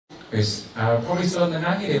who's probably still in the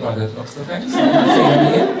ngāhere by the looks of things.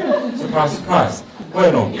 Surprise, surprise.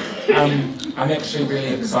 Bueno, I'm actually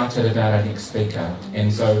really excited about our next speaker,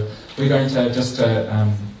 and so we're going to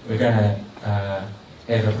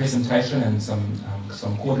have a presentation and some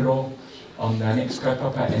kōrero on the next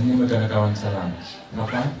kaupapa, and then we're going to go into lunch.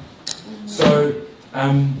 Okay? So,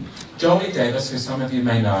 Jolie Davis, who some of you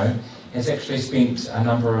may know, has actually spent on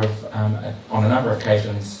a number of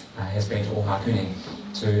occasions, has been to Ohakune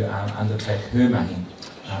to undertake her mahi,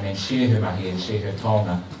 and share her mahi and share her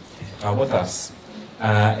taonga with us.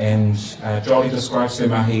 Jolie describes her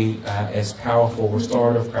mahi as powerful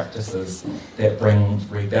restorative practices that bring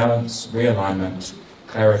rebalance, realignment,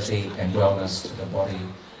 clarity and wellness to the body,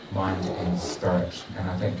 mind and spirit. And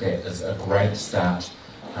I think that is a great start,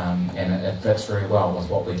 and it fits very well with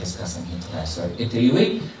what we're discussing here today. So, e te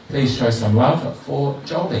iwi, please show some love for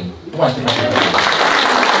Jolie.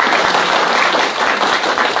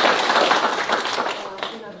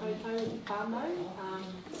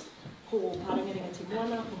 Ko parangaringa te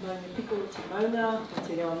moana, ko maunga piko te maunga, ko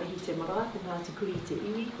te rewa mihi te mara, ko ngā te kuri te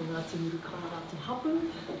iwi, ko ngā te murukara te hapu,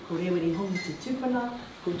 ko rewere hongi te tūpana,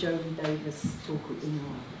 ko Jolie Davis tōku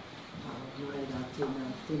ingoa. Nō reira,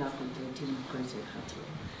 tēnā koutou, tēnā koutou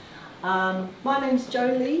katoa. My name's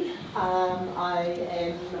Jolie.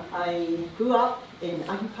 I grew up in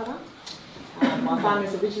Ahupara. My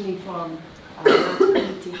family's originally from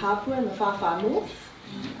Te Hapua in the far, far north.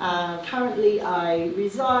 Currently I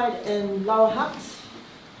reside in Lower Hutt,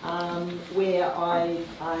 where I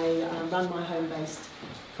run my home-based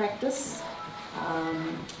practice,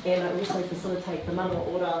 and I also facilitate the Manawa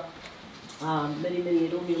Ora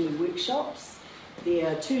Mirimiri and Romiromi workshops.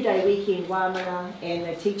 They're a 2-day weekend wānau, and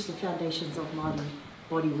they teach the foundations of Māori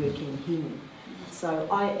bodywork and healing. So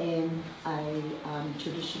I am a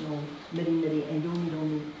traditional Mirimiri and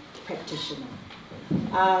Romiromi practitioner.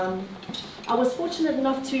 I was fortunate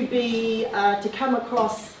enough to come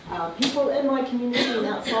across people in my community and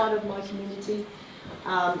outside of my community,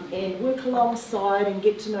 and work alongside and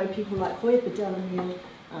get to know people like Hoi Padalamio,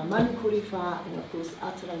 Manu Koriwha, and of course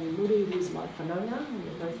Atarangi Muri, who's my whanaunga, and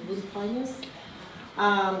we're both Muri pioneers.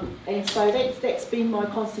 And so that's been my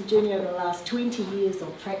constant journey over the last 20 years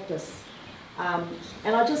of practice.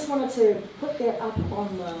 And I just wanted to put that up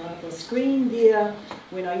on the screen there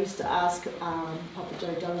when I used to ask Papa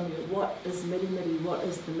Joe Delamere, what is Mirimiri, what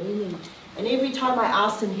is the meaning? And every time I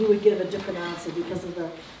asked him, he would give a different answer because of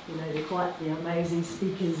they're quite the amazing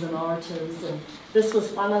speakers and orators. And this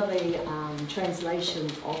was one of the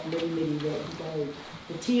translations of Mirimiri that he gave.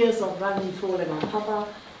 The tears of rangi falling on Papa,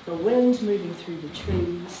 the wind moving through the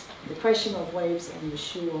trees, the crashing of waves on the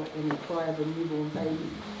shore, and the cry of a newborn baby.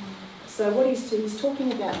 So what he's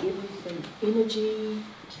talking about everything, energy,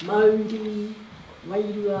 mauri,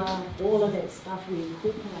 wairua, all of that stuff we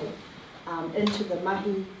incorporate into the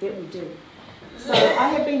mahi that we do. So I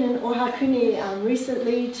have been in Ohakune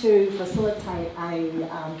recently to facilitate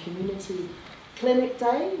a community clinic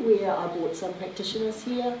day where I brought some practitioners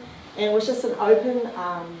here, and it was just an open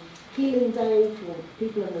healing day for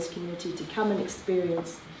people in this community to come and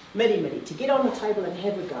experience mirimiri, to get on the table and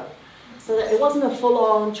have a go. So that it wasn't a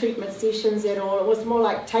full-on treatment sessions at all, it was more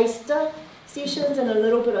like taster sessions and a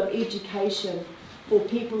little bit of education for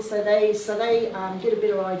people so they get a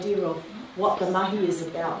better idea of what the mahi is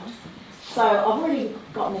about. So I've already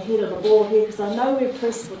gotten ahead of the ball here because I know we're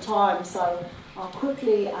pressed for time, so I'll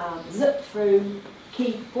quickly zip through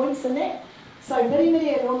key points in that. So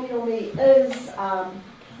Mirimiri and Romiromi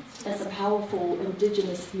is a powerful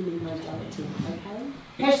indigenous healing modality, okay?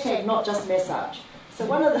 Hashtag not just massage. So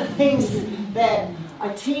one of the things that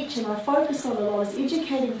I teach and I focus on a lot is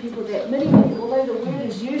educating people that Mirimiri, although the word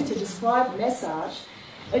is used to describe massage,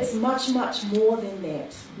 it's much, much more than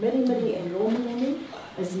that. Mirimiri and Romiromi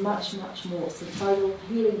is much, much more. It's a total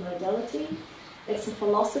healing modality, it's a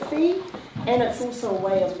philosophy, and it's also a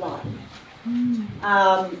way of life.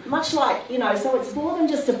 Much like, so it's more than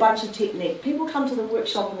just a bunch of technique. People come to the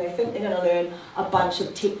workshop and they think they're going to learn a bunch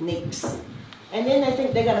of techniques. And then they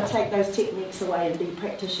think they're going to take those techniques away and be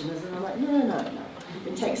practitioners. And I'm like, no.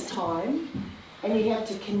 It takes time, and you have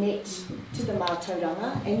to connect to the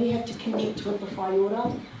mātauranga, and you have to connect with the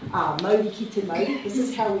whaiora, mauri ki te mauri. This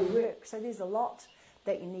is how we work. So there's a lot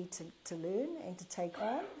that you need to learn and to take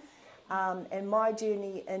on. And my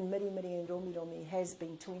journey in Mirimiri and Romiromi has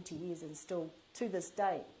been 20 years and still to this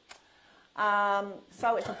day.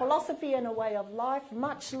 So it's a philosophy and a way of life,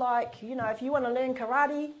 much like, if you want to learn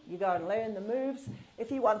karate, you go and learn the moves.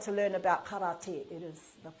 If you want to learn about karate, it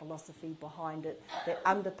is the philosophy behind it that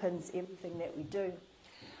underpins everything that we do.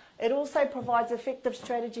 It also provides effective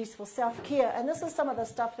strategies for self-care, and this is some of the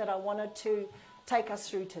stuff that I wanted to take us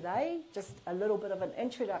through today, just a little bit of an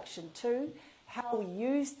introduction to how we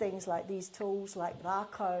use things like these tools like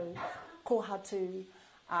rākau, kohatu,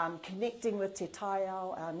 connecting with te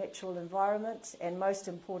taiao, our natural environment, and most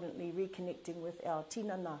importantly, reconnecting with our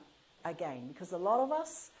tinana again, because a lot of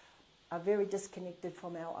us are very disconnected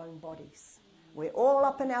from our own bodies. We're all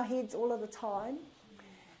up in our heads all of the time,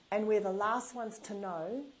 and we're the last ones to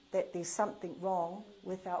know that there's something wrong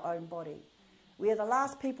with our own body. We're the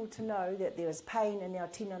last people to know that there is pain in our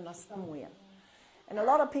tinana somewhere. And a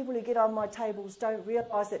lot of people who get on my tables don't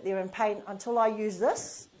realise that they're in pain until I use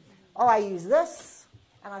this, or I use this,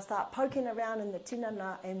 and I start poking around in the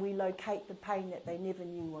tinana and we locate the pain that they never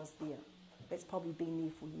knew was there. That's probably been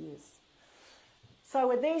there for years. So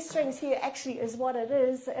with these strings here, actually is what it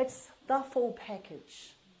is. It's the full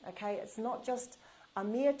package. Okay, it's not just a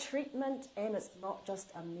mere treatment, and it's not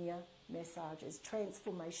just a mere massage. It's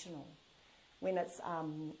transformational when it's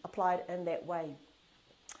applied in that way.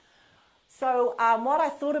 So what I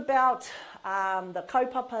thought about the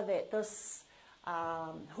kaupapa that this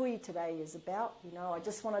hui today is about, I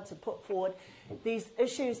just wanted to put forward these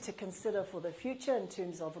issues to consider for the future in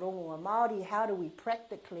terms of rongoa Māori. How do we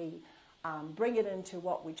practically bring it into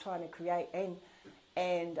what we're trying to create,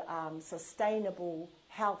 and sustainable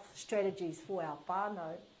health strategies for our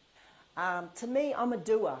whānau. To me, I'm a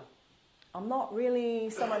doer. I'm not really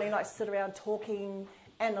someone who likes to sit around talking,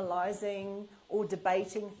 analysing or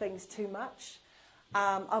debating things too much.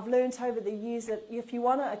 I've learned over the years that if you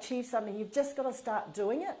want to achieve something, you've just got to start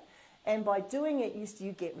doing it. And by doing it,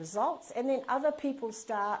 you get results. And then other people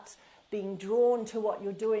start being drawn to what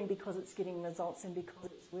you're doing because it's getting results and because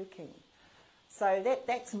it's working. So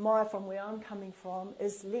that's from where I'm coming from,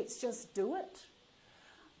 is let's just do it.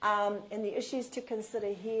 And the issues to consider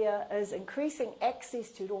here is increasing access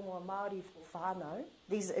to rongoa Māori for whānau.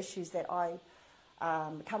 These are issues that I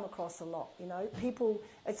come across a lot. People,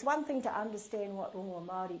 it's one thing to understand what rongoa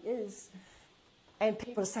Māori is, and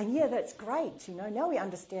people are saying, yeah, that's great, now we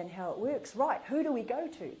understand how it works. Right, who do we go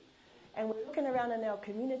to? And we're looking around in our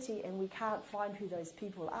community and we can't find who those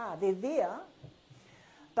people are. They're there,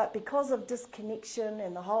 but because of disconnection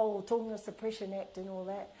and the whole Tonga Suppression Act and all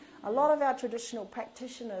that, a lot of our traditional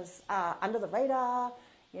practitioners are under the radar.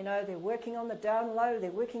 They're working on the down low,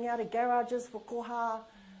 they're working out of garages for koha.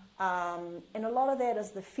 And a lot of that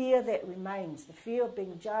is the fear that remains, the fear of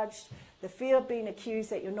being judged, the fear of being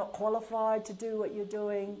accused that you're not qualified to do what you're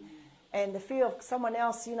doing, and the fear of someone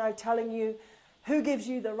else, telling you, who gives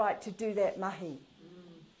you the right to do that mahi?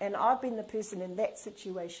 And I've been the person in that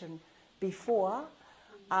situation before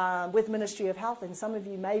with Ministry of Health, and some of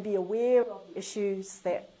you may be aware of issues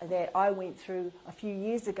that I went through a few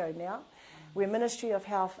years ago now, where Ministry of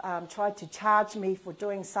Health tried to charge me for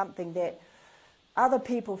doing something that other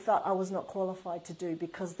people felt I was not qualified to do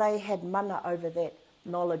because they had mana over that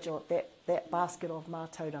knowledge or that basket of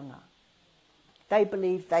mātauranga. They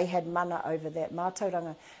believed they had mana over that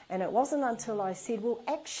mātauranga. And it wasn't until I said, well,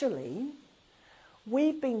 actually,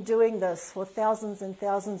 we've been doing this for thousands and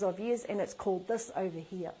thousands of years, and it's called this over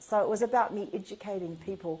here. So it was about me educating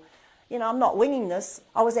people. I'm not winging this.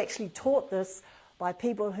 I was actually taught this by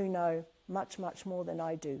people who know much, much more than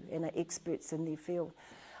I do and are experts in their field.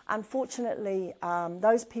 Unfortunately,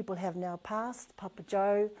 those people have now passed. Papa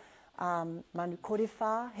Joe, Manu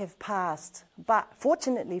Korewha have passed. But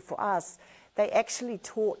fortunately for us, they actually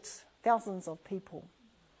taught thousands of people.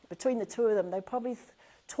 Between the two of them, they probably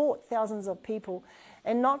taught thousands of people.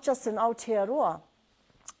 And not just in Aotearoa.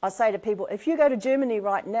 I say to people, if you go to Germany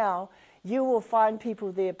right now, you will find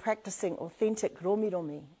people there practicing authentic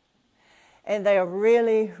Romiromi. And they are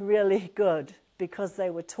really, really good because they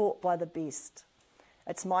were taught by the best.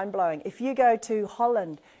 It's mind-blowing. If you go to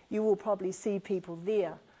Holland, you will probably see people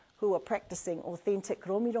there who are practicing authentic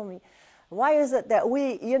Romiromi. Why is it that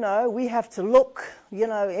we have to look,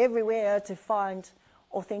 everywhere to find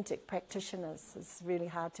authentic practitioners? It's really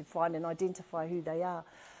hard to find and identify who they are,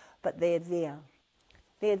 but they're there.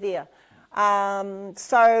 They're there. I'm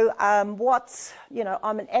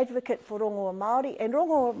an advocate for rongoa Māori, and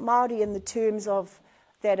rongoa Māori in the terms of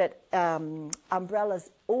that it umbrellas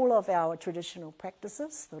all of our traditional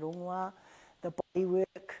practices, the rongoa, the body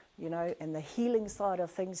work, and the healing side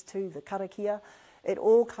of things too, the karakia. It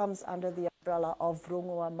all comes under the umbrella of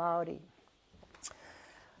rongoa Māori.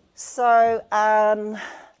 So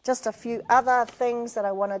just a few other things that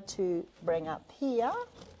I wanted to bring up here.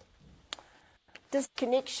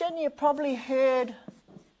 Disconnection, you've probably heard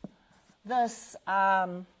this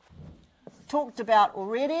talked about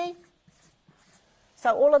already.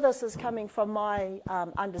 So all of this is coming from my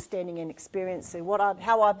understanding and experience and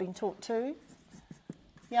how I've been taught to.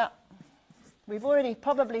 Yeah, we've already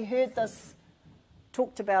probably heard this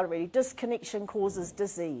talked about already, disconnection causes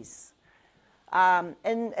disease.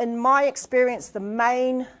 In my experience, the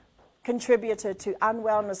main contributor to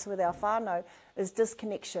unwellness with our whānau is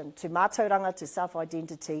disconnection to mātauranga, to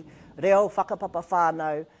self-identity, reo, whakapapa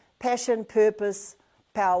whānau, passion, purpose,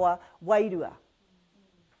 power, wairua.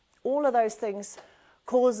 All of those things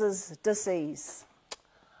causes disease.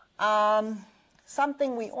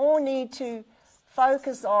 Something we all need to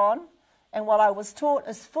focus on, and what I was taught,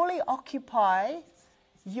 is fully occupy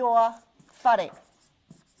your whare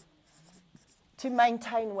to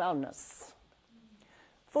maintain wellness.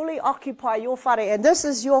 Fully occupy your whare, and this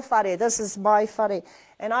is your whare, this is my whare,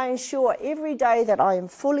 and I ensure every day that I am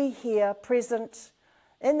fully here, present,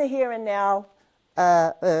 in the here and now,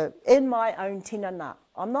 in my own tinana.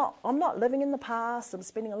 I'm not living in the past. I'm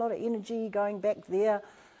spending a lot of energy going back there,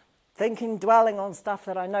 thinking, dwelling on stuff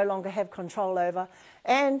that I no longer have control over,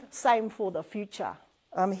 and same for the future.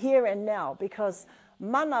 I'm here and now, because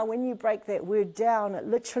mana, when you break that word down, it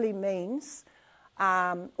literally means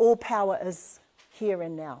all power is here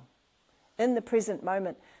and now, in the present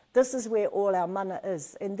moment. This is where all our mana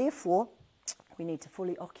is, and therefore we need to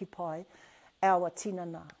fully occupy our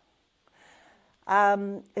tinana.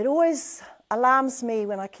 It always alarms me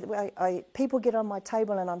when people get on my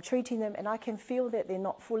table and I'm treating them and I can feel that they're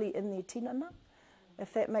not fully in their tinana,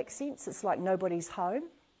 if that makes sense. It's like nobody's home.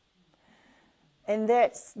 And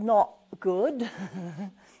that's not good.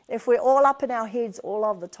 If we're all up in our heads all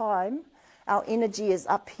of the time, our energy is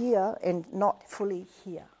up here and not fully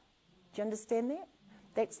here. Do you understand that?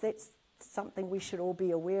 That's something we should all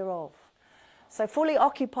be aware of. So fully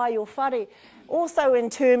occupy your whare. Also in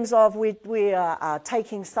terms of we are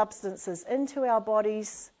taking substances into our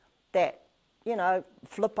bodies that, you know,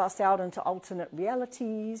 flip us out into alternate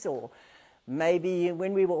realities, or maybe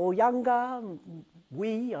when we were all younger,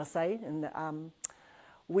 we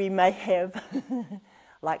may have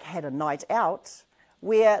like had a night out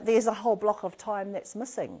where there's a whole block of time that's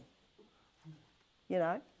missing. You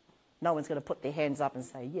know, no one's going to put their hands up and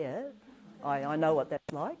say, yeah, I know what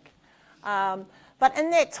that's like. But in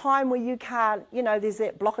that time where you can't, you know, there's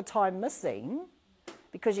that block of time missing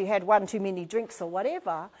because you had one too many drinks or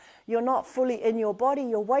whatever, you're not fully in your body.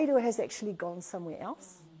 Your wairua has actually gone somewhere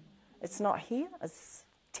else. It's not here. It's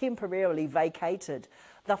temporarily vacated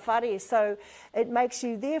the whare. So it makes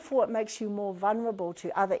you, therefore, it makes you more vulnerable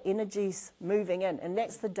to other energies moving in. And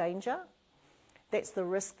that's the danger. That's the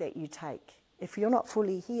risk that you take. If you're not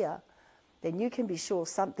fully here, then you can be sure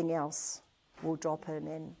something else will drop in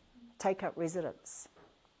and take up residence.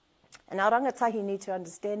 And our rangatahi need to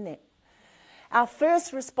understand that. Our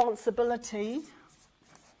first responsibility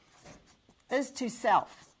is to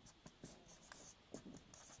self.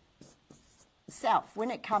 Self, when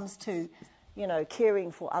it comes to, you know,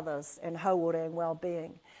 caring for others and hauora and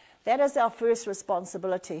well-being. That is our first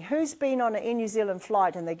responsibility. Who's been on an Air New Zealand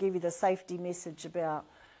flight and they give you the safety message about,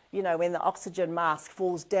 you know, when the oxygen mask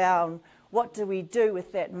falls down, what do we do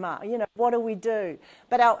with that mask? You know, what do we do?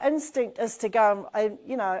 But our instinct is to go,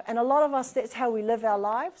 you know, and a lot of us, that's how we live our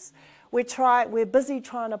lives. We're busy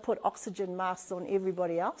trying to put oxygen masks on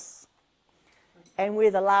everybody else. And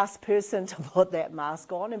we're the last person to put that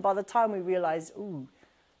mask on. And by the time we realise, ooh,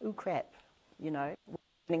 crap, you know, we're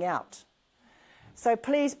running out. So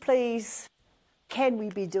please, please, can we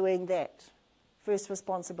be doing that? First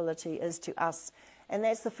responsibility is to us. And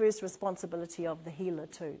that's the first responsibility of the healer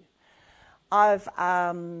too. I've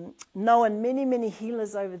known many, many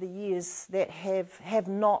healers over the years that have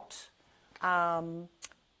not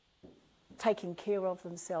taken care of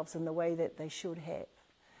themselves in the way that they should have.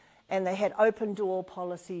 And they had open door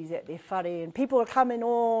policies at their whare, and people would come in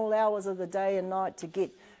all hours of the day and night to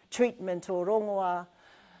get treatment or rongoa.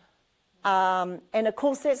 And of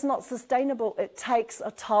course that's not sustainable. It takes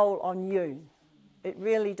a toll on you. It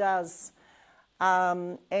really does.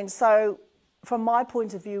 And so from my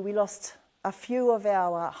point of view, we lost a few of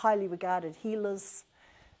our highly regarded healers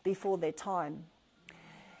before their time.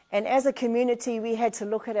 And as a community, we had to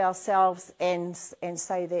look at ourselves and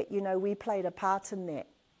say that, you know, we played a part in that.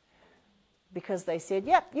 Because they said,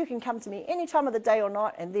 yep, you can come to me any time of the day or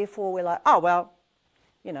night, and therefore we're like, oh, well,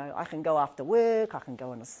 you know, I can go after work, I can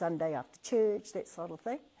go on a Sunday after church, that sort of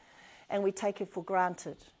thing. And we take it for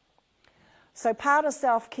granted. So part of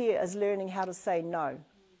self-care is learning how to say no.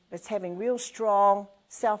 It's having real strong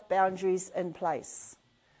self-boundaries in place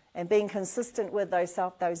and being consistent with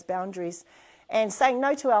those boundaries and saying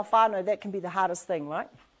no to our whānau. That can be the hardest thing, right?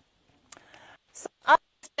 So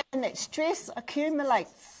understand that stress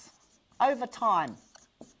accumulates over time.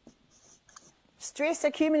 Stress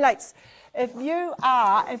accumulates. If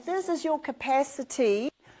this is your capacity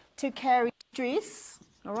to carry stress,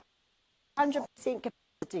 all right, 100%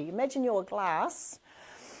 capacity. Imagine you're a glass,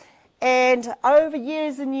 and over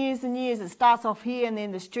years and years and years, it starts off here, and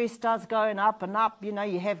then the stress starts going up and up. You know,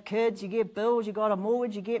 you have kids, you get bills, you got a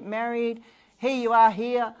mortgage, you get married. Here you are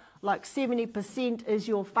here, like 70% is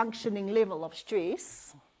your functioning level of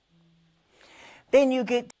stress. Then you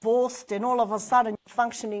get divorced, and all of a sudden your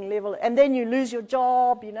functioning level, and then you lose your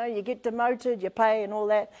job, you know, you get demoted, your pay and all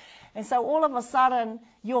that. And so all of a sudden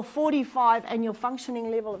you're 45 and your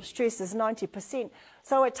functioning level of stress is 90%.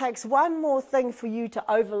 So it takes one more thing for you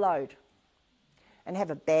to overload and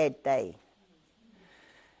have a bad day.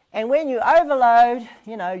 And when you overload,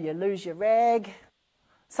 you know, you lose your rag.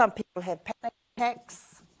 Some people have panic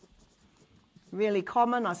attacks. Really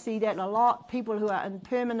common, I see that a lot. People who are in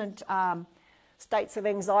permanent states of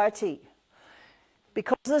anxiety,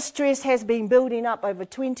 because this stress has been building up over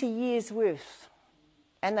 20 years worth,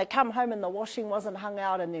 and they come home and the washing wasn't hung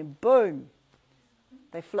out, and then boom,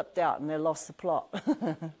 they flipped out and they lost the plot.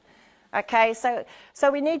 Okay,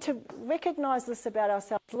 so we need to recognize this about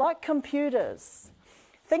ourselves. Like computers,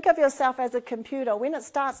 think of yourself as a computer. When it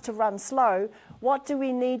starts to run slow, what do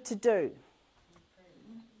we need to do?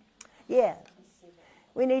 Yeah.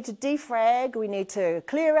 We need to defrag, we need to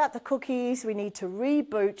clear out the cookies, we need to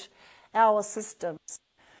reboot our systems.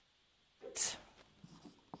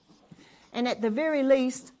 And at the very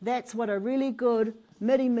least, that's what a really good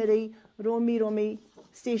Mirimiri, Romiromi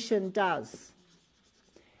session does.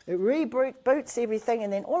 It reboots everything,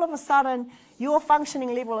 and then all of a sudden, your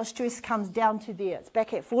functioning level of stress comes down to there. It's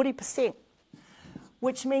back at 40%,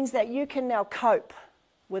 which means that you can now cope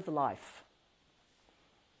with life.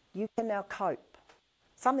 You can now cope.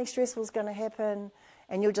 Something stressful is going to happen,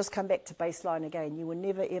 and you'll just come back to baseline again. You will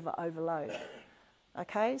never, ever overload.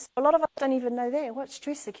 Okay? So a lot of us don't even know that. What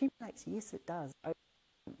stress accumulates? Yes, it does.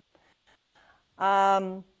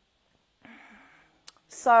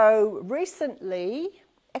 So recently,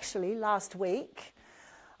 actually last week,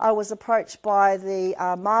 I was approached by the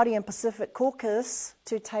Māori and Pacific Caucus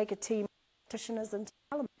to take a team of practitioners into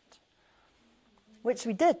Parliament, which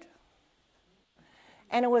we did.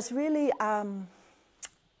 And it was really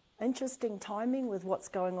interesting timing with what's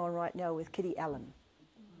going on right now with Kitty Allen.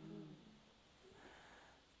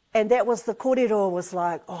 And that was the kōrero was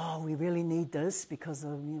like, oh, we really need this because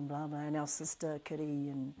of blah, blah, and our sister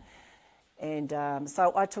Kitty. And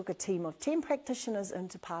so I took a team of 10 practitioners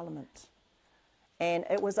into Parliament. And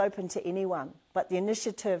it was open to anyone. But the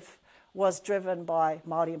initiative was driven by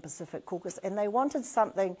Māori and Pacific Caucus, and they wanted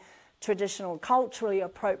something traditional, culturally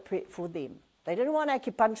appropriate for them. They didn't want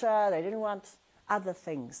acupuncture, they didn't want other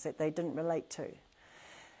things that they didn't relate to.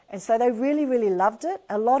 And so they really, really loved it.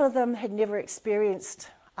 A lot of them had never experienced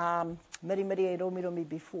Mirimiri and Romiromi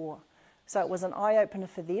before. So it was an eye-opener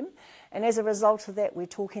for them. And as a result of that, we're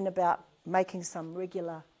talking about making some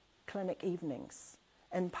regular clinic evenings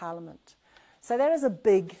in Parliament. So that is a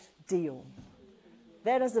big deal.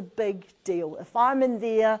 That is a big deal. If I'm in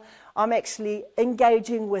there, I'm actually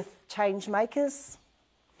engaging with change makers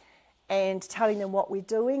and telling them what we're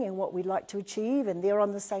doing and what we'd like to achieve, and they're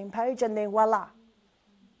on the same page, and then voila.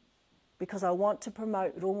 Because I want to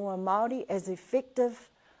promote rongoa Māori as effective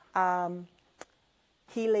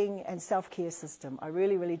healing and self-care system. I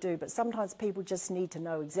really, really do. But sometimes people just need to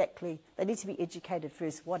know exactly, they need to be educated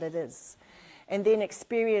first what it is, and then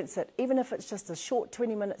experience it, even if it's just a short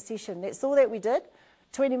 20-minute session. That's all that we did,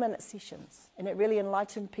 20-minute sessions, and it really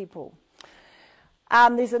enlightened people.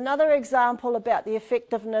 There's another example about the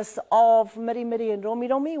effectiveness of Mirimiri and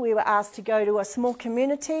Romiromi. We were asked to go to a small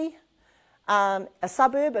community, a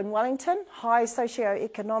suburb in Wellington, high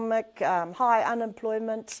socioeconomic, high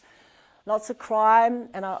unemployment, lots of crime,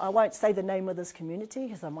 and I won't say the name of this community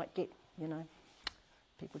because I might get,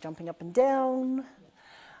 people jumping up and down.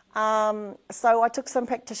 So I took some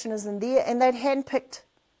practitioners in there, and they'd handpicked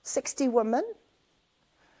 60 women,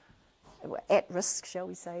 at risk, shall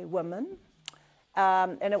we say, women.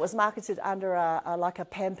 And it was marketed under like a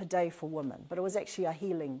pamper day for women, but it was actually a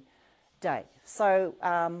healing day. So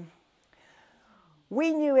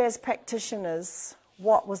we knew as practitioners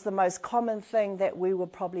what was the most common thing that we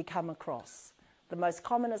would probably come across, the most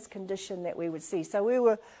commonest condition that we would see. So we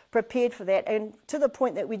were prepared for that, and to the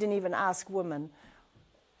point that we didn't even ask women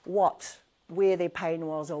where their pain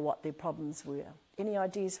was or what their problems were. Any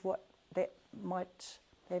ideas what that might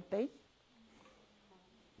have been?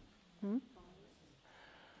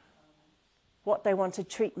 What they wanted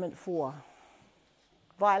treatment for.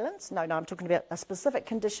 Violence? No, I'm talking about a specific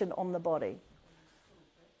condition on the body.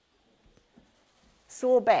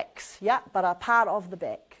 Sore backs, yeah, but a part of the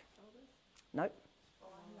back. No.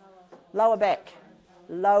 Lower back.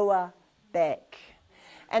 Lower back.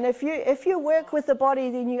 And if you work with the body,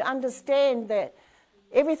 then you understand that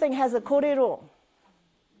everything has a kōrero.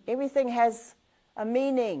 Everything has a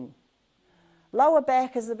meaning. Lower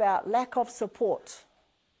back is about lack of support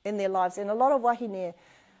in their lives. And a lot of wahine,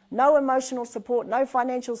 no emotional support, no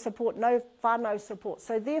financial support, no whānau support.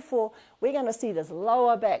 So therefore, we're going to see this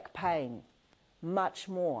lower back pain much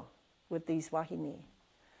more with these wahine.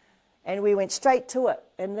 And we went straight to it.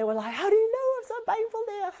 And they were like, how do you know it's so painful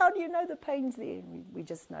there? How do you know the pain's there? And we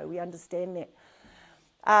just know, we understand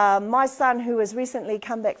that. My son, who has recently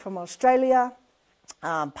come back from Australia,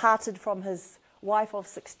 parted from his wife of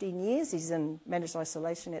 16 years. He's in managed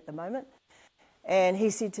isolation at the moment. And he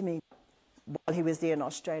said to me while he was there in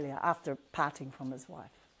Australia, after parting from his wife,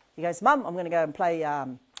 he goes, Mum, I'm going to go and play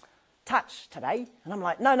touch today. And I'm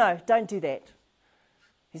like, no, don't do that.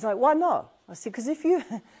 He's like, why not? I said, because if you,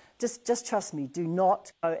 just trust me, do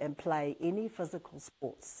not go and play any physical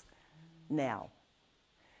sports now.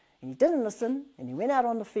 And he didn't listen, and he went out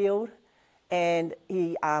on the field, and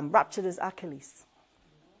he ruptured his Achilles.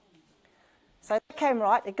 So that came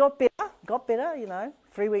right. It got better, you know.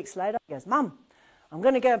 3 weeks later, he goes, Mum, I'm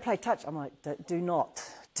going to go and play touch. I'm like, do not.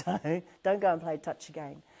 Don't go and play touch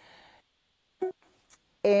again.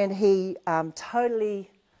 And he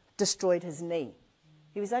totally destroyed his knee.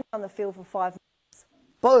 He was only on the field for 5 months.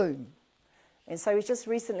 Boom. And so he's just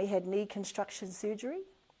recently had knee construction surgery.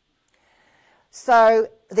 So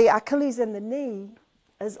the Achilles and the knee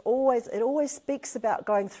it always speaks about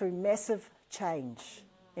going through massive change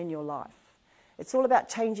in your life. It's all about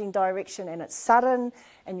changing direction, and it's sudden,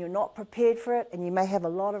 and you're not prepared for it, and you may have a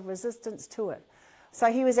lot of resistance to it.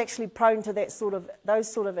 So he was actually prone to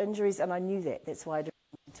those sort of injuries, and I knew that. That's why I didn't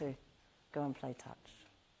want to go and play touch.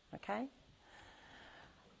 Okay?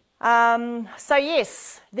 So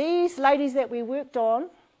yes, these ladies that we worked on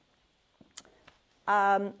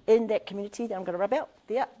in that community that I'm going to rub out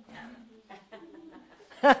there.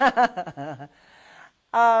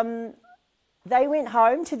 They went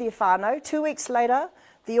home to their whānau. 2 weeks later,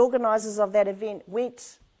 the organisers of that event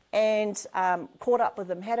went and caught up with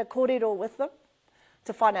them, had a kōrero with them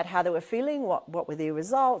to find out how they were feeling, what were their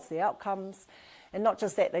results, their outcomes. And not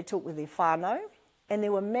just that, they talked with their whānau. And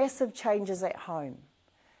there were massive changes at home.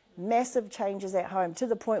 Massive changes at home, to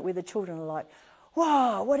the point where the children are like,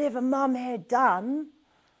 wow, whatever Mum had done,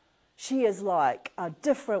 she is like a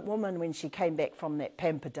different woman when she came back from that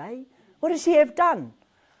pamper day. What did she have done?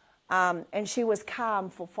 And she was calm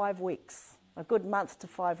for 5 weeks, a good month to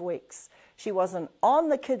 5 weeks. She wasn't on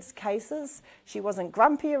the kids' cases. She wasn't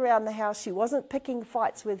grumpy around the house. She wasn't picking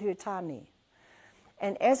fights with her tāne.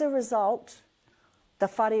 And as a result, the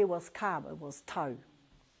whare was calm. It was tau.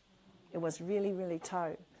 It was really, really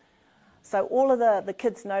tau. So all of the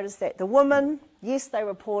kids noticed that. The women, yes, they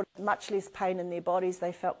reported much less pain in their bodies.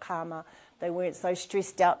 They felt calmer. They weren't so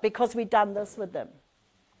stressed out because we'd done this with them.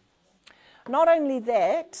 Not only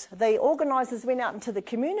that, the organisers went out into the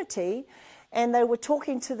community and they were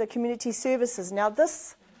talking to the community services. Now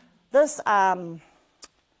this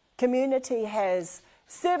community has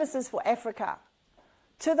services for Africa,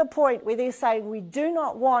 to the point where they're saying we do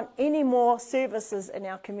not want any more services in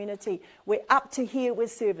our community. We're up to here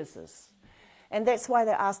with services. And that's why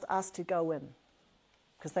they asked us to go in,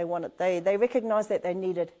 because they recognised that they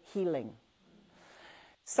needed healing.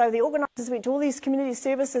 So the organisers went to all these community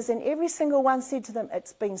services, and every single one said to them,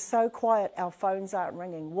 it's been so quiet, our phones aren't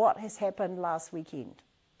ringing. What has happened last weekend?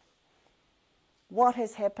 What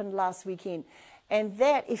has happened last weekend? And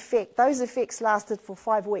those effects lasted for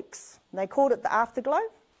 5 weeks. And they called it the afterglow.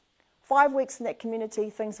 5 weeks in that community,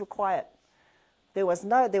 things were quiet. There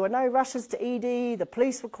were no rushes to ED, the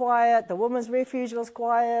police were quiet, the women's refuge was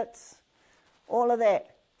quiet, all of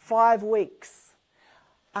that. 5 weeks.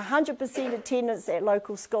 100% attendance at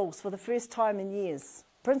local schools for the first time in years.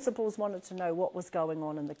 Principals wanted to know what was going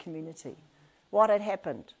on in the community, what had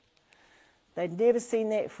happened. They'd never seen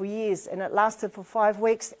that for years, and it lasted for 5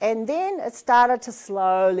 weeks, and then it started to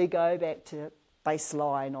slowly go back to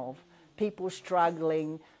baseline of people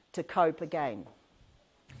struggling to cope again.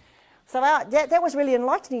 So that was really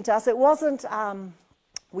enlightening to us. It wasn't,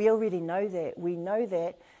 we already know that. We know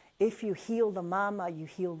that if you heal the mama, you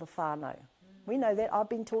heal the whānau. We know that. I've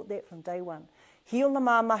been taught that from day one. Heal the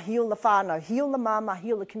mama, heal the whānau. Heal the mama,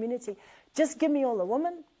 heal the community. Just give me all the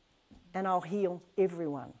women, and I'll heal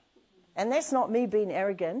everyone. And that's not me being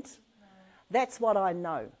arrogant. That's what I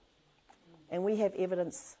know. And we have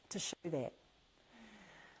evidence to show that.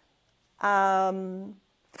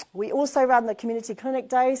 We also run the community clinic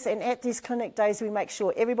days, and at these clinic days we make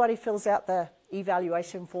sure everybody fills out the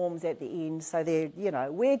evaluation forms at the end. So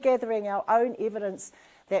we're gathering our own evidence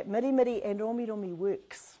that Mirimiri and Romiromi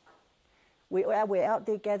works. We're out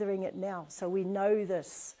there gathering it now, so we know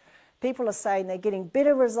this. People are saying they're getting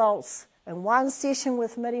better results in one session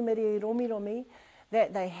with Mirimiri Romiromi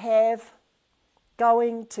that they have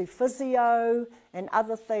going to physio and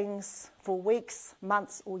other things for weeks,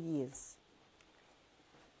 months or years.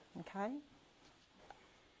 Okay?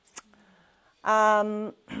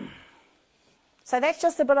 So that's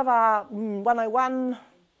just a bit of a 101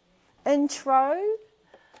 intro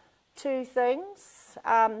to things.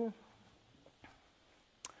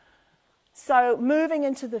 So moving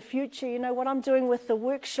into the future, you know, what I'm doing with the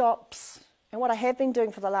workshops and what I have been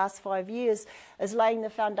doing for the last 5 years is laying the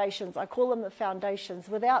foundations. I call them the foundations.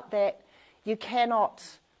 Without that, you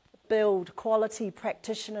cannot build quality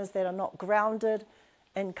practitioners that are not grounded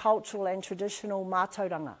in cultural and traditional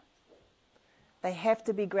mātauranga. They have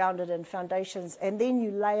to be grounded in foundations, and then you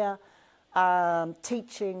layer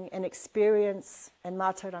teaching and experience and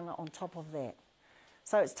mātauranga on top of that.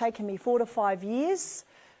 So it's taken me 4 to 5 years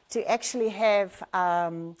to actually have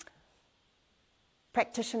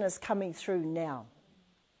practitioners coming through now,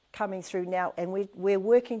 and we're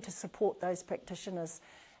working to support those practitioners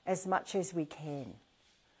as much as we can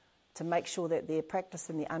to make sure that their practice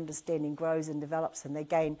and their understanding grows and develops and they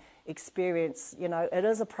gain experience. You know, it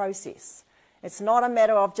is a process. It's not a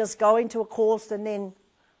matter of just going to a course and then,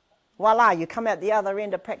 voila, you come out the other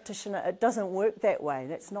end a practitioner. It doesn't work that way.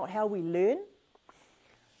 That's not how we learn.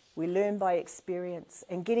 We learn by experience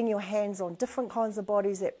and getting your hands on different kinds of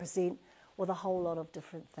bodies that present with a whole lot of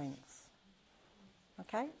different things.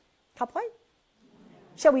 Okay? Ka pai?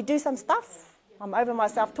 Shall we do some stuff? I'm over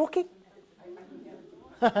myself talking.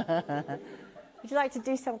 Would you like to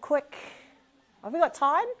do some quick? Have we got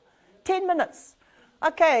time? 10 minutes.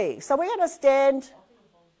 Okay, so we're going to stand.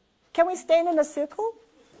 Can we stand in a circle?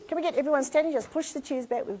 Can we get everyone standing? Just push the chairs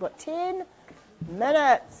back. We've got 10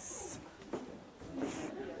 minutes.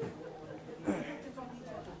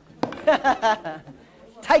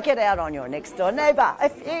 Take it out on your next door neighbour.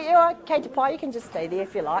 If you're okay to pie, you can just stay there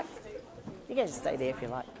if you like. You can just stay there if you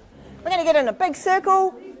like. We're going to get in a big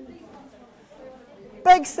circle.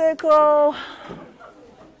 Big circle.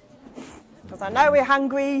 Because I know we're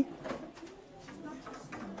hungry.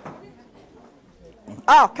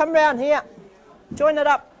 Oh, come round here. Join it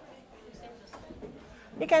up.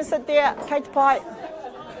 You can sit there, Kate Pie.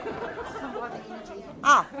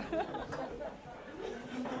 Ah.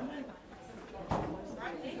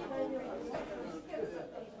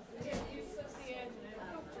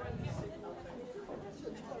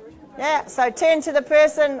 Yeah, so turn to the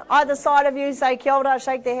person either side of you, say kia ora,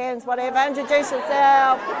 shake their hands, whatever, introduce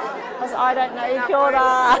yourself. Because I don't know you, kia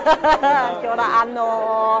ora. Kia ora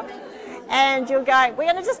anō. And you're going, we're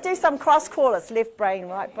going to just do some cross crawlers. Left brain,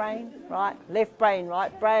 right, left brain,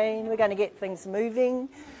 right brain. We're going to get things moving.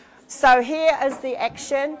 So here is the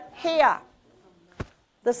action here.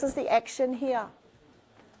 This is the action here.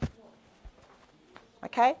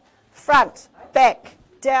 Okay? Front, back,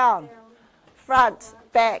 down. Front,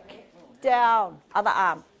 back, down. Other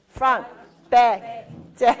arm. Front, back,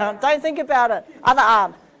 down. Don't think about it. Other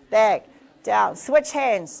arm, back, down. Switch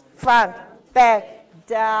hands. Front, back,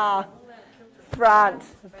 down. Front,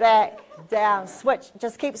 back, down. Switch.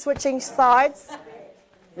 Just keep switching sides.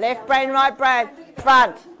 Left brain, right brain.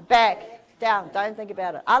 Front, back, down. Don't think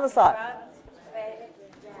about it. Other side.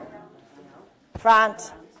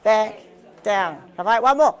 Front, back, down. All right,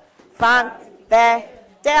 one more. Front,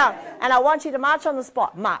 back, down. And I want you to march on the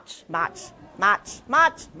spot. March, march, march,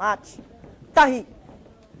 march, march. Tahi,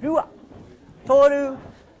 rua, toru,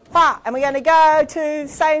 fa. And we're going to go to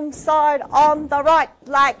same side on the right,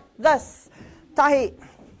 like this. Tahi,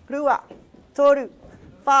 rua, toru,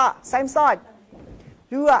 fa. Same side.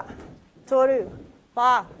 Rua, toru,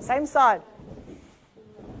 fa. Same side.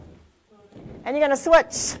 And you're going to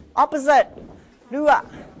switch. Opposite. Rua,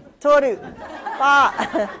 toru,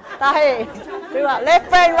 fa. Tahi, rua. Left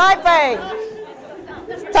brain, right brain.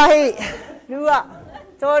 Tahi, rua,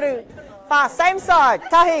 toru, fa. Same side.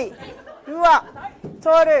 Tahi, rua,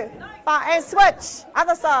 toru, fa. And switch.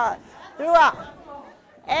 Other side. Rua.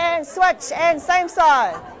 And switch. And same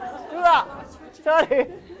side. Rua, toru.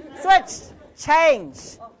 Switch.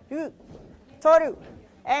 Change. Ru, toru.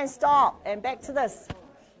 And stop. And back to this.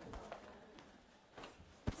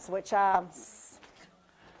 Switch arms.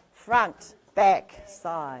 Front, back,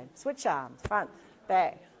 side. Switch arms. Front,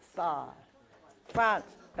 back, side. Front,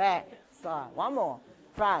 back, side. One more.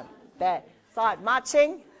 Front, back, side.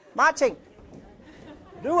 Marching, marching.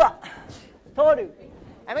 Rua, toru.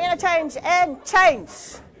 And we're going to change and change.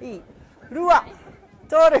 Rua,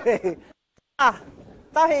 toru. Ah,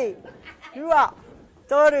 tahi. Rua,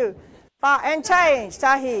 toru. Fa. And change.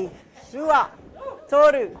 Tahi. Rua,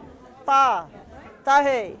 toru. wha,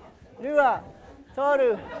 tahi, rua,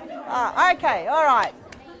 toru. Okay, all right.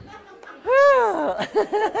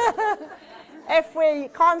 If we're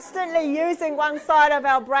constantly using one side of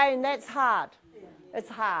our brain, that's hard. It's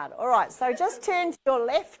hard. All right, so just turn to your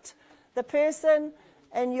left, the person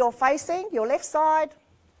and you're facing, your left side.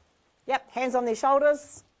 Yep, hands on their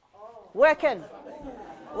shoulders. Working.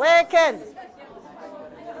 Working.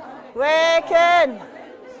 Working.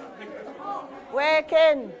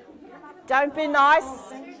 Working. Don't be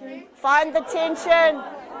nice. Find the tension.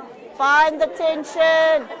 Find the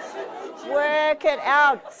tension. Work it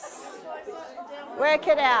out. Work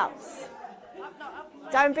it out.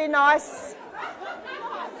 Don't be nice.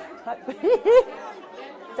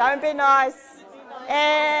 Don't be nice.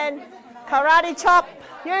 And karate chop.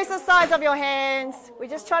 Use the sides of your hands. We're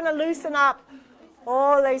just trying to loosen up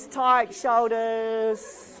all these tight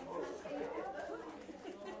shoulders.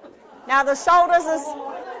 Now the shoulders,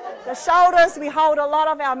 we hold a lot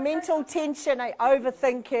of our mental tension,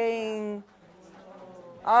 overthinking.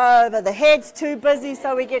 Over the head's too busy,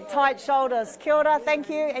 so we get tight shoulders. Kia ora, thank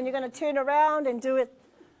you. And you're going to turn around and do it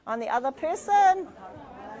on the other person.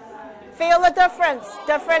 Feel the difference.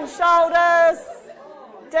 Different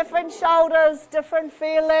shoulders, different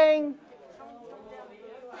feeling.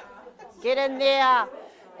 Get in there.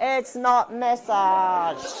 It's not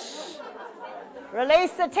massage.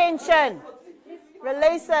 Release the tension.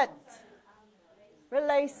 Release it.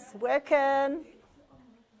 Release. Working.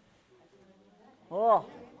 Oh,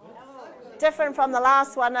 different from the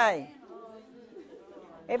last one, eh?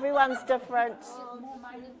 Everyone's different.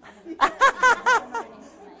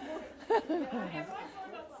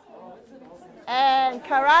 And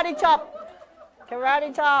karate chop.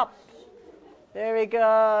 Karate chop. Very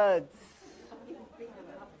good.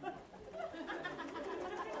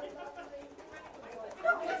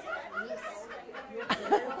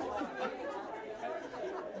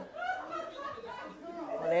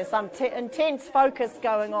 There's some intense focus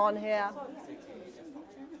going on here.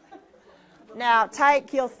 Now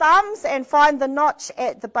take your thumbs and find the notch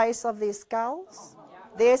at the base of their skulls.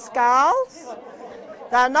 Their skulls.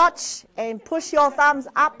 The notch, and push your thumbs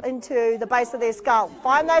up into the base of their skull.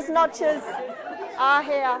 Find those notches.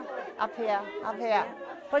 Here, up here, up here.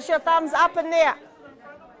 Push your thumbs up in there.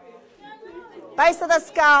 Base of the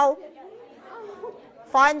skull.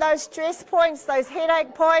 Find those stress points, those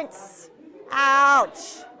headache points.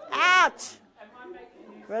 Ouch. Ouch.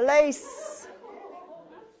 Release.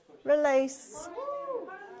 Release.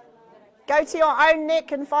 Go to your own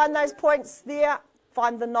neck and find those points there.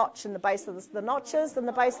 Find the notch in the base of the notches in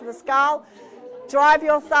the base of the skull. Drive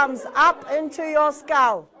your thumbs up into your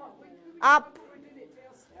skull. Up.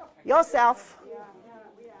 Yourself.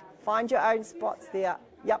 Find your own spots there.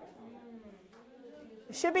 Yep.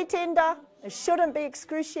 It should be tender. It shouldn't be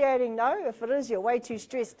excruciating, no. If it is, you're way too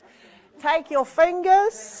stressed. Take your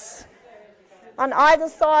fingers on either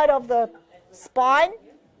side of the spine.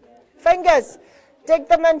 Fingers, dig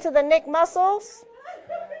them into the neck muscles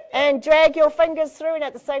and drag your fingers through, and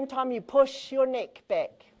at the same time you push your neck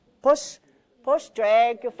back. Push, push,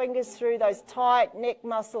 drag your fingers through those tight neck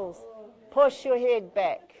muscles. Push your head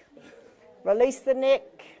back. Release the neck.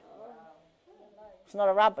 It's not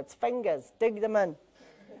a rub, it's fingers. Dig them in.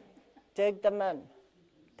 Dig them in.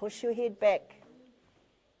 Push your head back.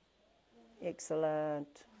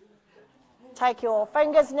 Excellent. Take your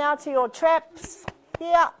fingers now to your traps.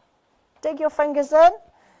 Here. Dig your fingers in,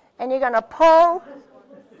 and you're going to pull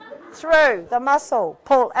through the muscle.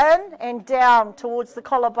 Pull in and down towards the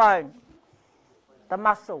collarbone. The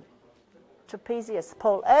muscle. Trapezius.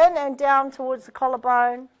 Pull in and down towards the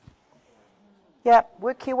collarbone. Yep.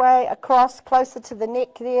 Work your way across, closer to the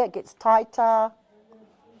neck there. It gets tighter.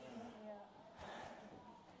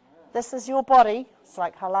 This is your body. It's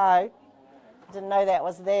like, hello. Didn't know that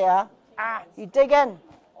was there. You dig in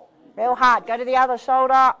real hard. Go to the other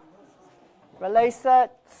shoulder. Release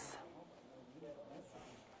it.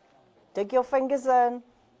 Dig your fingers in.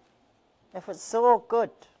 If it's sore,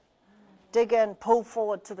 good. Dig in, pull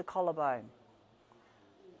forward to the collarbone.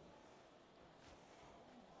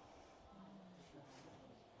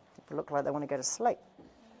 People look like they want to go to sleep.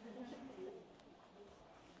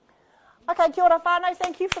 Okay, kia ora whānau,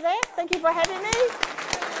 thank you for that. Thank you for having me.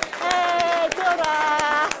 Hey, kia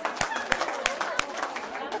ora.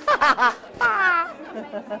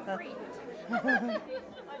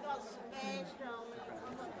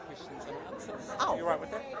 Questions and answers. Oh. You right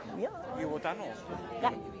with that? Yeah. You all done or?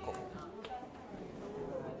 Yeah. Cool.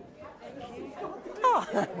 Oh.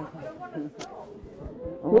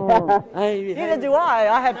 Neither do I.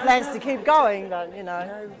 I had plans to keep going, but you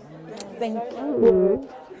know. Thank you.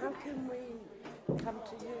 How can we come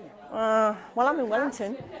to you? Well, I'm in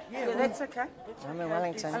Wellington. Yeah, that's okay. I'm in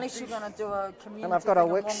Wellington. Unless you're going to do a community And I've got a thing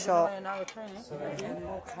in workshop. Whanganui and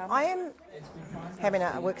we'll come. I am having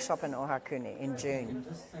a workshop in Ohakune in June.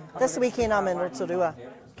 This weekend I'm in Rotorua.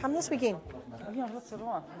 Come this weekend. Yeah, that's it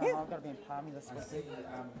all. No, I've got to be in Palmy this week.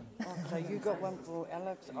 Okay, you got one for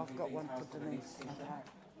Alex, I've got one for Denise. Okay.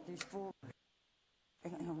 These four.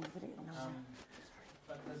 But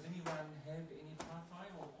does anyone have any tātai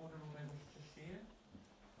or kōrero they wish to share?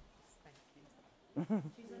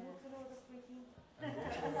 She's in Rotorua this weekend.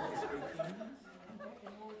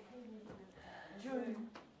 June.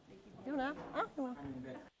 You know?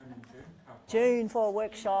 June for a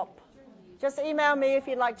workshop. Just email me if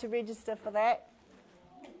you'd like to register for that.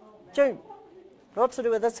 June.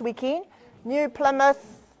 Rotorua this weekend. New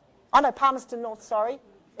Plymouth. Oh no, Palmerston North, sorry.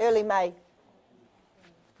 Early May.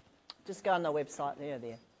 Just go on the website,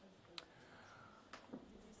 there.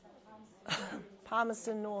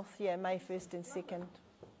 Palmerston North, yeah, May 1st and 2nd.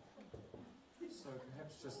 So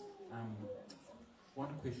perhaps just one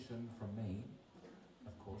question from me,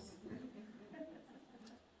 of course.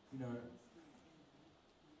 You know,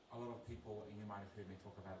 a lot of people, and you might have heard me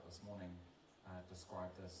talk about it this morning, describe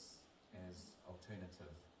this as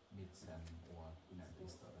alternative medicine or, you know,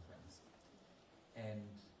 these other things. And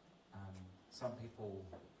some people,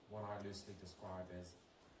 what I loosely describe as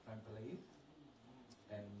don't believe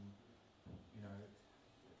in, you know,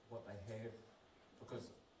 what they have,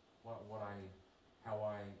 because how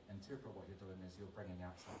I interpret what you're doing is you're bringing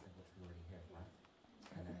out something which we already have, right?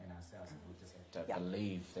 In ourselves, and we just have to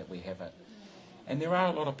believe that we have it. And there are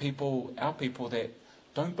a lot of people, our people, that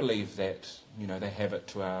don't believe that, you know, they have it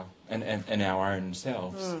to in our own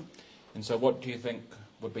selves. And so what do you think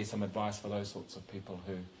would be some advice for those sorts of people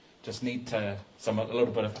who just need a little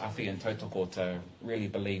bit of awhi and tautoko to really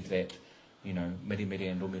believe that, you know,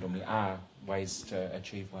 mirimiri and romiromi are ways to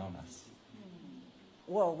achieve wellness?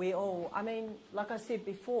 Well, we all, I mean, like I said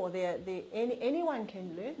before, anyone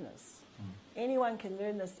can learn this. Anyone can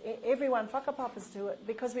learn this. Everyone whakapapas to it,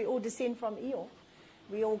 because we all descend from Io.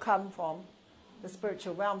 We all come from the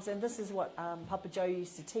spiritual realms, and this is what Papa Joe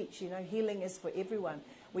used to teach, you know, healing is for everyone.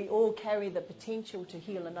 We all carry the potential to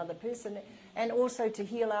heal another person and also to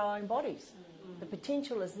heal our own bodies. The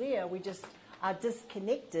potential is there, we just are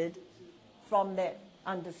disconnected from that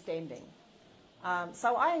understanding.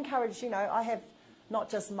 So I encourage, you know, I have not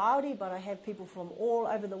just Māori, but I have people from all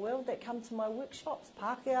over the world that come to my workshops,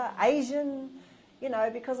 Pākehā, Asian, you know,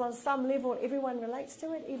 because on some level everyone relates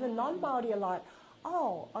to it. Even non-Māori are like,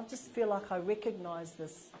 oh, I just feel like I recognise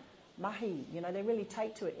this mahi, you know, they really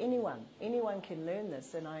take to it. Anyone can learn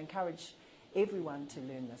this, and I encourage everyone to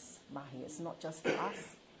learn this mahi. It's not just for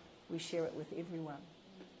us, we share it with everyone.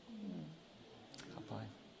 Ka pai.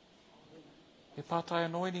 He pātai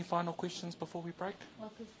anō, any final questions before we break?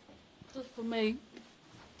 Well, just for me,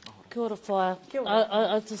 kia ora whaia. Kia ora.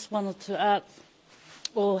 I just wanted to ask,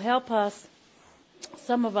 or help us,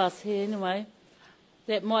 some of us here anyway,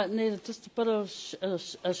 that might need just a bit of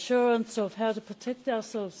assurance of how to protect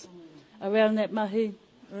ourselves around that mahi.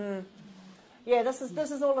 Yeah, this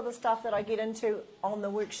is all of the stuff that I get into on the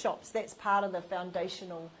workshops. That's part of the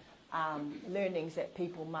foundational learnings that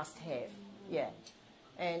people must have. Yeah,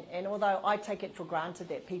 and although I take it for granted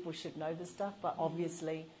that people should know this stuff, but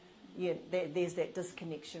obviously, yeah, there's that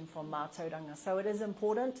disconnection from mātauranga. So it is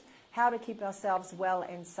important. How to keep ourselves well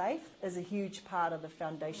and safe is a huge part of the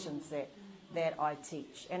foundations that I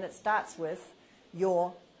teach, and it starts with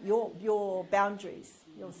your boundaries,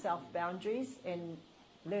 your self-boundaries, and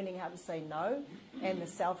learning how to say no, and the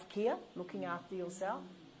self-care, looking after yourself.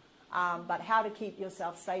 But how to keep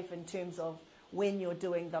yourself safe in terms of when you're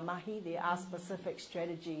doing the mahi, there are specific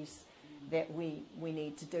strategies that we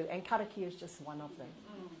need to do, and karakia is just one of them.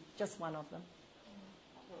 Just one of them.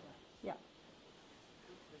 Yeah.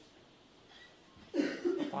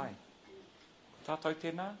 Pai. Tātou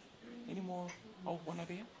tēnā. Any more? Oh, one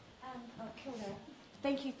over here. Kia ora.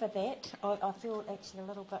 Thank you for that. I feel actually a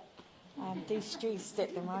little bit de-stressed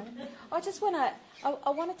at the moment. I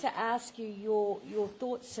wanted to ask you your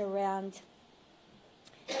thoughts around,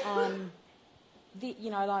 that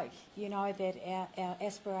our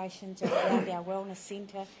aspirations are around our wellness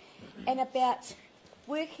centre, and about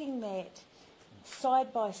working that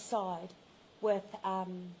side by side with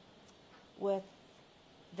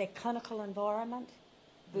the clinical environment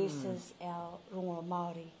versus our rongo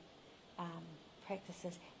Māori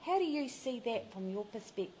practices. How do you see that from your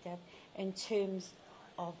perspective in terms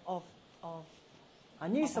of I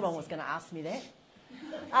knew someone was going to ask me that.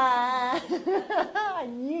 I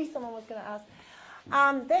knew someone was going to ask.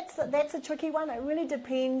 That's a tricky one. It really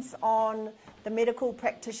depends on the medical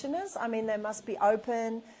practitioners. I mean, they must be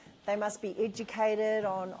open. They must be educated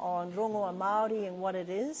on rongoa Māori and what it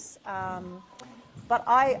is. But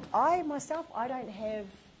I myself, I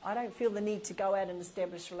don't feel the need to go out and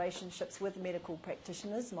establish relationships with medical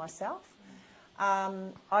practitioners myself.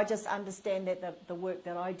 I just understand that the work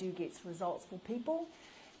that I do gets results for people,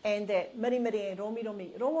 and that mirimiri and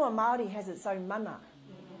romiromi, rongoa Māori has its own mana.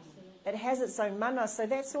 It has its own mana, so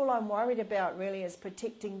that's all I'm worried about really, is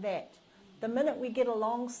protecting that. The minute we get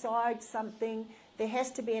alongside something, there has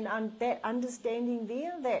to be that understanding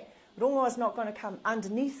there that rongoa is not going to come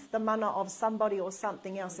underneath the mana of somebody or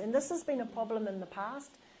something else. And this has been a problem in the past.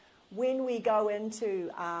 When we go into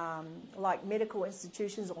like medical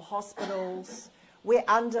institutions or hospitals, we're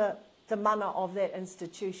under the mana of that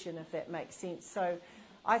institution, if that makes sense. So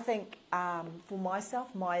I think for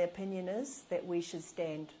myself, my opinion is that we should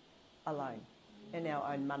stand alone in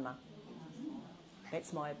our own mana.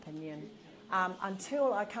 That's my opinion.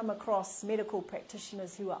 Until I come across medical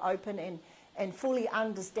practitioners who are open and fully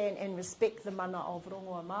understand and respect the mana of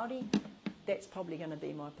rongoa Māori, that's probably going to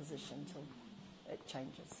be my position until it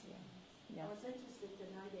changes. Yeah. I was interested to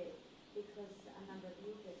know that because a number of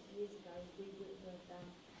years ago we worked with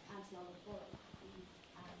Auntie Ora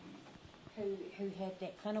who had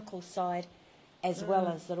that clinical side as well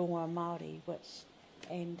as the rongoa Māori,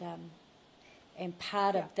 and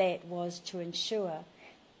part of that was to ensure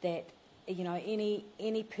that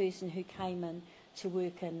any person who came in to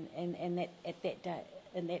work in that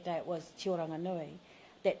day it was Te Whānganui,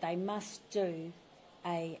 that they must do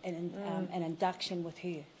an induction with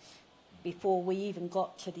her before we even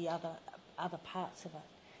got to the other parts of it,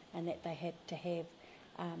 and that they had to have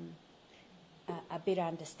a better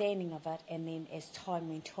understanding of it, and then as time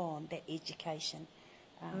went on, that education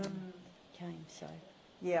came. So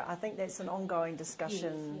yeah, I think that's an ongoing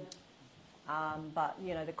discussion. Yes, yeah. But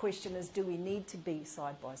the question is, do we need to be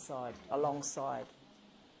side by side, alongside?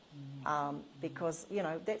 Because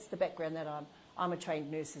that's the background that I'm a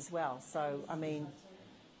trained nurse as well. So I mean,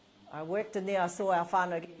 I worked in there. I saw our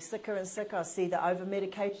whānau get sicker and sicker. I see the over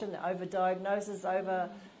medication, the over diagnosis, and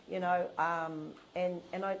I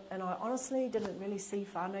honestly didn't really see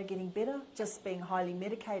whānau getting better, just being highly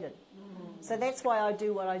medicated. So that's why I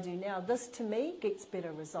do what I do now. This to me gets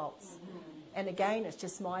better results. And again, it's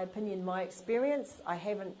just my opinion, my experience. I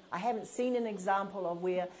haven't seen an example of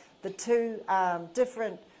where the two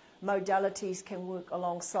different modalities can work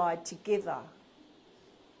alongside together.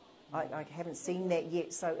 I haven't seen that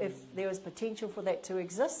yet. So if there is potential for that to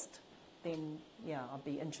exist, then yeah, I'd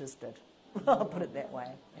be interested. I'll put it that way.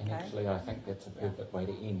 And actually, I think that's a perfect way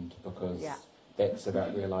to end, because Yeah. that's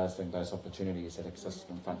about realising those opportunities that exist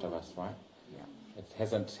in front of us, right? Yeah. It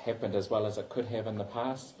hasn't happened as well as it could have in the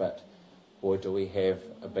past, but boy, do we have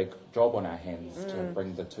a big job on our hands to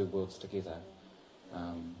bring the two worlds together.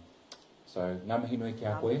 So, ngā mihi nui ki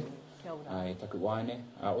a koe, Kia ora. e taku waene.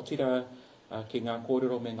 O tira ki ngā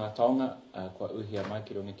kōrero me ngā taonga, kua uhia mai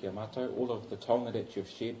ki rongi ki a mātou, all of the taonga that you've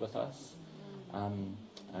shared with us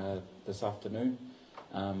this afternoon.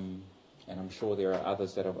 And I'm sure there are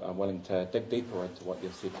others that are willing to dig deeper into what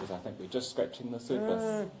you've said, because I think we're just scratching the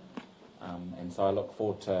surface. And so I look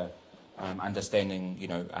forward to understanding,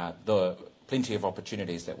 the plenty of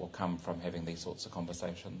opportunities that will come from having these sorts of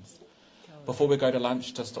conversations. Before we go to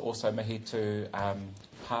lunch, just to also mihi to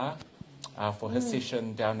Pa for his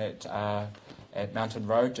session down at Mountain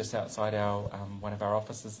Road, just outside our one of our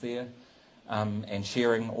offices there, and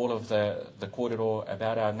sharing all of the kōrero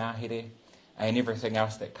about our ngāhere and everything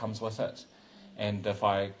else that comes with it. And if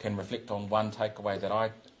I can reflect on one takeaway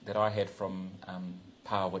that I had from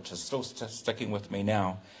Pa, which is still sticking with me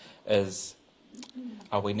now, is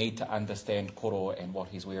we need to understand koro and what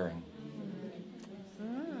he's wearing.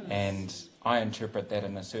 And I interpret that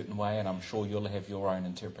in a certain way, and I'm sure you'll have your own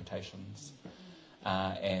interpretations.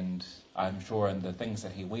 And I'm sure in the things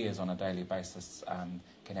that he wears on a daily basis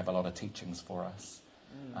can have a lot of teachings for us.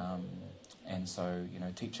 And so,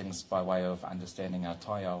 teachings by way of understanding our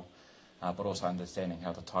taiao, but also understanding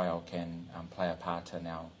how the taiao can play a part in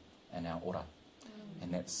our ora.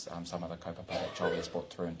 And that's some of the kaupapa that Jolie has brought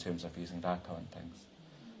through in terms of using rākau and things.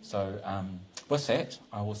 So with that,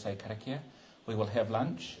 I will say karakia. We will have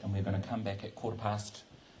lunch, and we're going to come back at 2:15.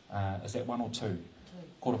 Is that 1 or 2?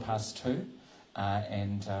 2:15.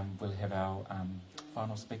 And we'll have our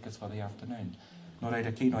final speakers for the afternoon. Nō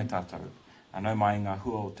reira ki noi tātou. Anau mai ngā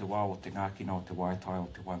hua o te wā o te ngākina o te waitai o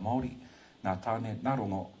te wai Māori. Nā tāne, nā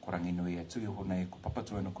rongo, ko rangi nui e tui ho nei, ko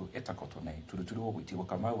papatu anuku e takoto nei. Turuturu o iti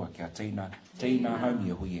waka maua kia tīna haumi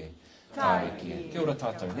e hui e. Tāe kia. Kia ora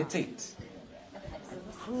tātou, let's eat.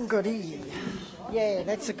 Whānganui. Yeah,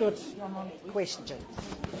 that's a good question.